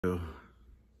Hi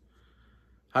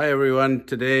everyone,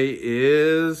 today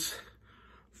is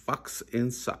Fox in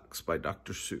Socks by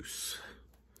Dr. Seuss.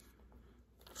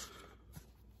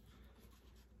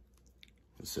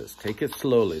 It says, take it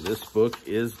slowly. This book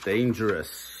is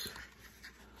dangerous,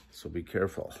 so be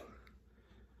careful.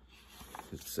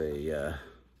 It's a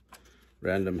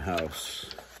Random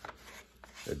House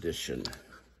edition.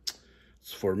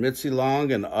 It's for Mitzi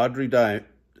Long and Audrey Diamond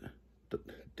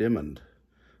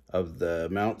of the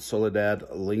Mount Soledad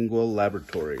Lingual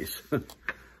Laboratories.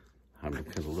 I'm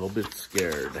a little bit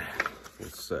scared.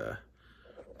 Let's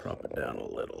prop it down a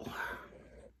little.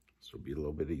 This will be a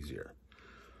little bit easier.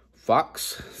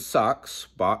 Fox, socks,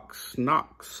 box,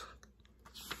 knocks.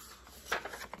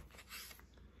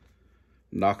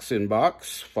 Knocks in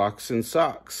box, fox in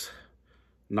socks.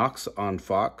 Knocks on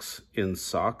fox, in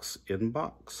socks, in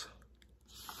box.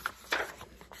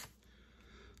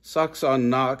 Socks on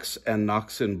knocks and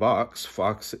knocks in box,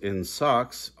 fox in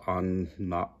socks on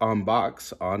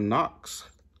box on knocks.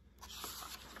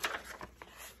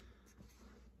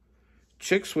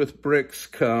 Chicks with bricks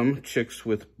come, chicks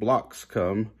with blocks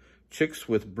come, chicks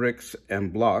with bricks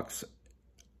and blocks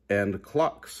and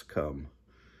clocks come.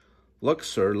 Look,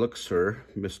 sir,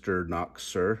 Mr. Knox,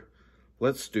 sir.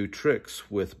 Let's do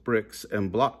tricks with bricks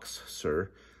and blocks,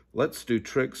 sir. Let's do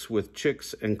tricks with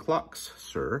chicks and clocks,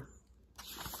 sir.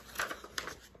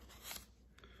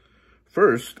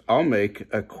 First, I'll make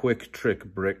a quick trick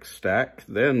brick stack,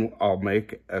 then I'll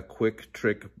make a quick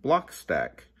trick block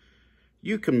stack.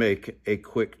 You can make a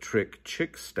quick trick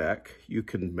chick stack. You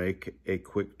can make a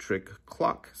quick trick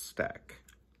clock stack.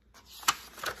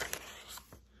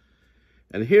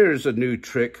 And here's a new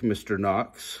trick, Mr.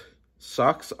 Knox.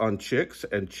 Socks on chicks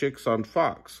and chicks on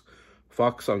fox.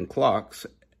 Fox on clocks,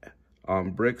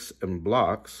 on bricks and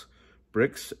blocks.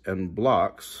 Bricks and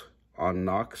blocks on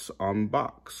knocks on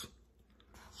box.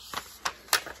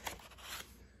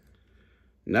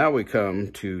 Now we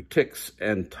come to ticks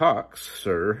and talks,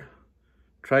 sir.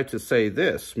 Try to say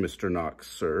this, Mr. Knox,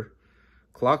 sir.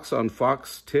 Clocks on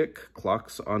fox tick,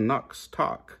 clocks on knocks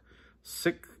talk.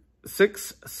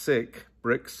 Six sick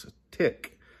bricks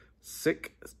tick.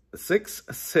 Six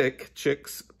sick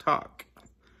chicks talk.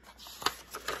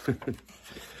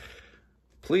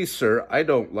 Please, sir, I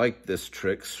don't like this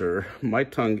trick, sir. My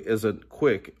tongue isn't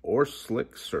quick or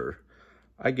slick, sir.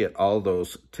 I get all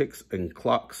those ticks and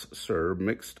clocks, sir,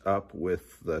 mixed up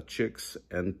with the chicks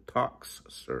and talks,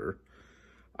 sir.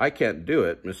 I can't do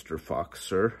it, Mr. Fox,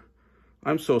 sir.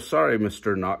 I'm so sorry,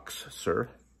 Mr. Knox, sir.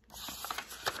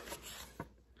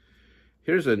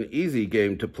 Here's an easy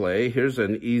game to play. Here's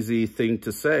an easy thing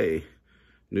to say.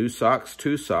 New socks,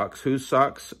 two socks. Whose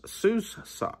socks? Sue's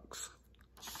socks.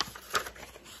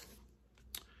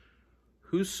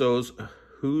 Who sews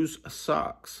whose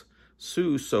socks?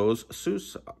 Sue sews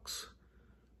Sue's socks.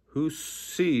 Who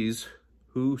sees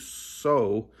who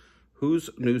sew whose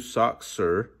new socks,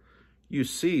 sir? You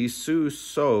see Sue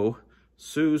sew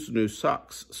Sue's new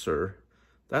socks, sir.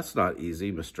 That's not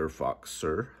easy, Mr. Fox,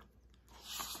 sir.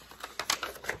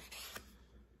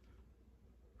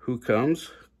 Who comes?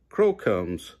 Crow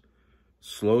comes.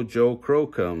 Slow Joe Crow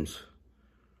comes.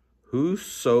 Who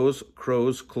sews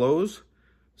Crow's clothes?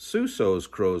 Sue sews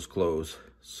Crow's clothes.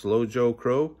 Slow Joe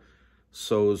Crow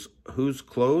sews whose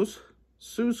clothes?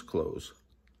 Sue's clothes.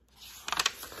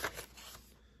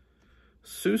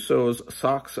 Sue sews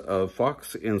socks of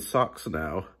fox in socks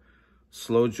now.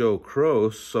 Slow Joe Crow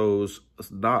sews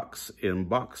knocks in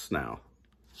box now.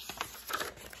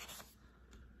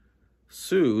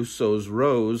 Sue sews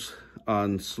rows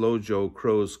on Slow Joe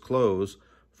Crow's clothes.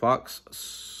 Fox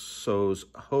sews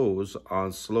hose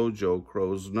on Slow Joe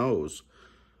Crow's nose.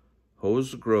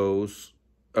 Hose goes,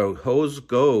 rose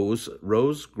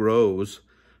grows,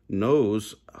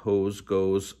 nose hose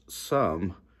goes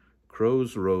some,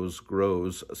 crow's rose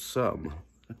grows some.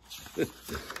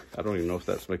 I don't even know if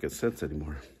that's making sense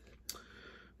anymore.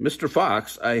 Mr.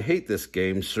 Fox, I hate this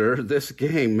game, sir. This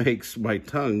game makes my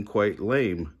tongue quite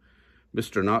lame.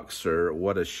 Mr. Knox, sir,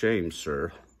 what a shame,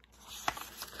 sir.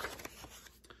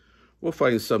 We'll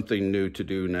find something new to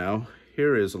do now.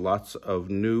 Here is lots of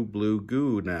new blue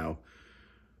goo now.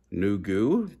 New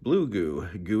goo, blue goo,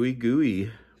 gooey gooey,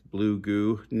 blue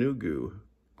goo, new goo,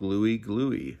 gluey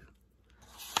gluey.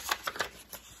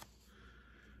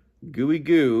 Gooey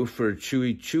goo for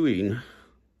chewy chewing.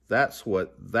 That's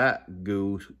what that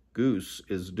goose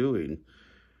is doing.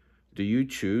 Do you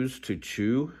choose to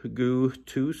chew goo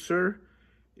too, sir?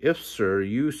 If, sir,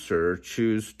 you, sir,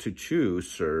 choose to chew,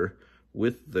 sir,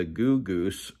 with the goo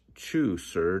goose, chew,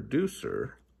 sir, do,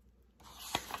 sir.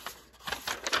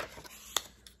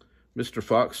 Mr.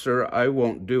 Fox, sir, I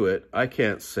won't do it. I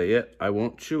can't say it. I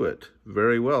won't chew it.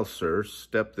 Very well, sir.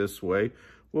 Step this way.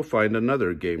 We'll find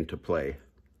another game to play.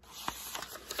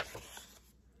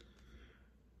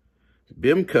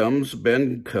 Bim comes,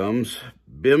 Ben comes.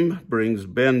 Bim brings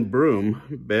Ben broom.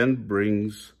 Ben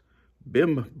brings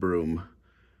Bim broom.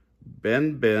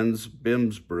 Ben bends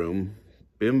Bim's broom.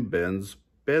 Bim bends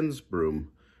Ben's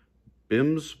broom.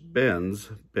 Bim's bends,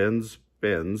 Ben's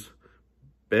bends.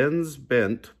 Ben's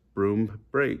bent, broom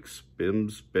breaks.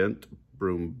 Bim's bent,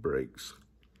 broom breaks.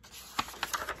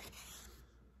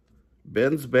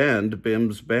 Ben's band,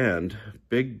 Bim's band.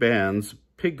 Big bands,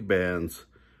 pig bands.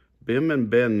 Bim and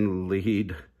Ben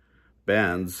lead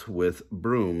bands with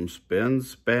brooms.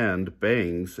 Ben's band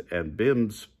bangs and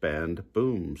Bim's band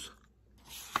booms.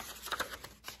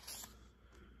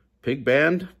 Pig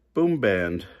band, boom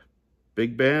band.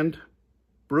 Big band,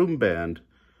 broom band.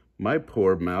 My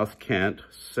poor mouth can't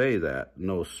say that.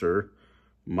 No, sir.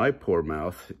 My poor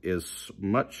mouth is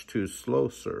much too slow,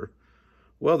 sir.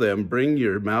 Well then, bring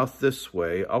your mouth this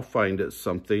way. I'll find it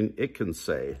something it can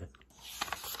say.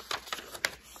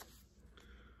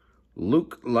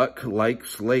 Luke Luck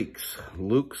likes lakes.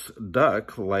 Luke's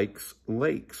duck likes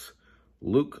lakes.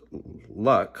 Luke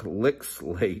Luck licks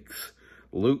lakes.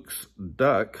 Luke's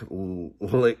duck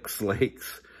licks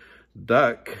lakes.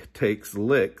 Duck takes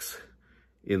licks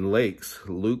in lakes.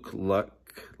 Luke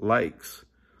Luck likes.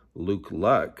 Luke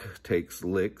Luck takes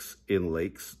licks in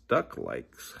lakes. Duck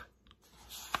likes.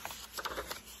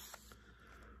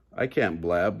 I can't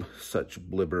blab such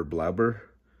blibber blabber.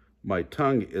 My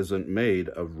tongue isn't made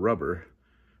of rubber.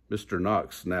 Mr.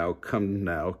 Knox, now, come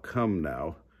now, come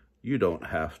now. You don't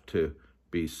have to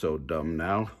be so dumb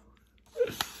now.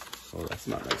 Oh, that's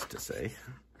not nice to say.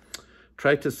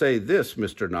 Try to say this,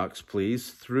 Mr. Knox, please.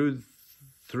 Through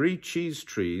 3 cheese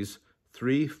trees,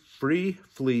 3 free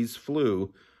fleas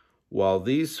flew. While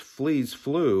these fleas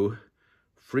flew,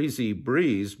 freezy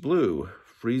breeze blew.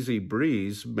 Freezy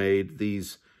breeze made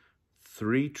these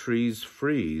 3 trees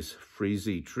freeze.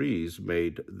 Freezy trees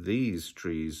made these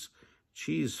trees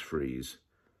cheese freeze.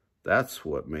 That's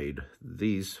what made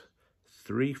these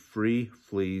 3 free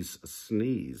fleas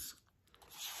sneeze.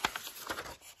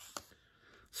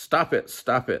 Stop it,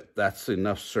 stop it. That's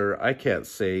enough, sir. I can't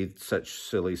say such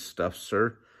silly stuff,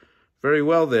 sir. Very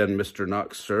well then, Mr.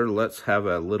 Knox, sir. Let's have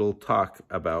a little talk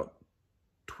about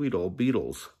Tweedle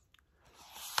Beetles.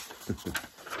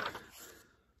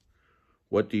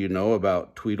 What do you know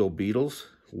about Tweedle Beetles?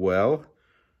 Well,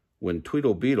 when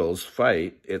Tweedle Beetles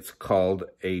fight, it's called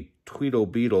a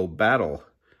Tweedle Beetle battle.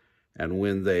 And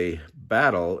when they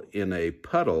battle in a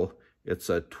puddle, it's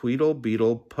a Tweedle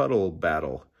Beetle puddle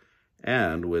battle.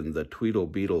 And when the Tweedle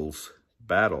Beetles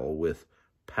battle with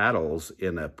paddles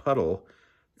in a puddle,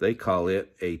 they call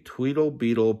it a Tweedle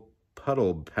Beetle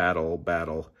puddle paddle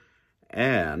battle.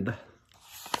 And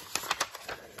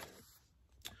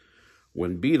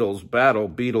when beetles battle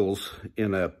beetles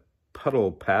in a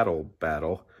puddle paddle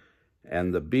battle,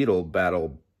 and the beetle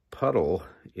battle puddle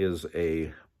is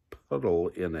a puddle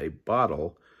in a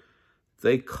bottle,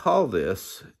 they call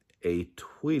this a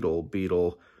Tweedle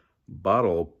Beetle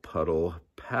bottle puddle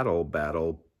paddle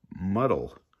battle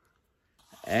muddle.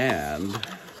 And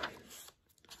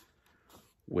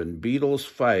when beetles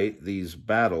fight these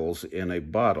battles in a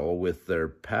bottle with their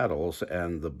paddles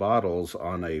and the bottles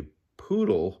on a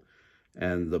poodle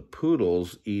and the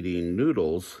poodles eating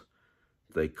noodles,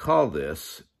 they call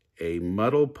this a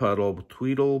muddle puddle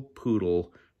tweedle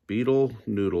poodle beetle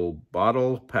noodle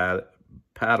bottle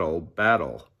paddle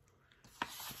battle.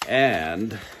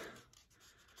 And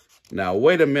now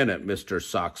wait a minute, Mr.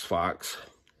 Socks Fox.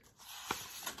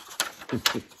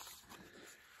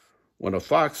 When a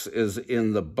fox is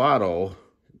in the bottle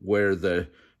where the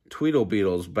Tweedle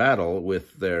Beetles battle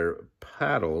with their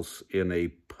paddles in a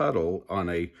puddle on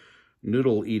a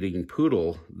noodle-eating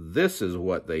poodle, this is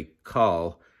what they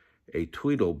call a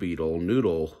Tweedle Beetle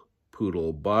noodle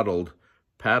poodle bottled,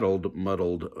 paddled,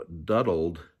 muddled,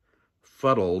 duddled,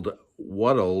 fuddled,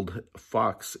 wuddled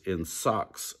fox in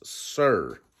socks,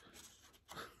 sir.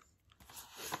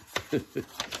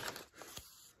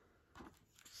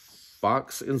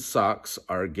 Fox in socks,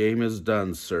 our game is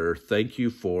done, sir. Thank you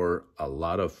for a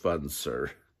lot of fun, sir.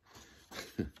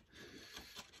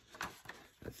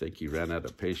 I think he ran out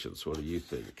of patience. What do you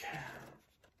think?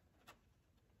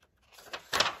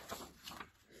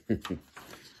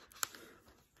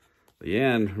 The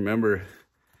end. Remember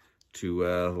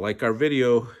to like our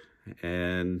video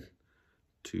and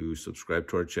to subscribe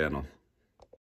to our channel.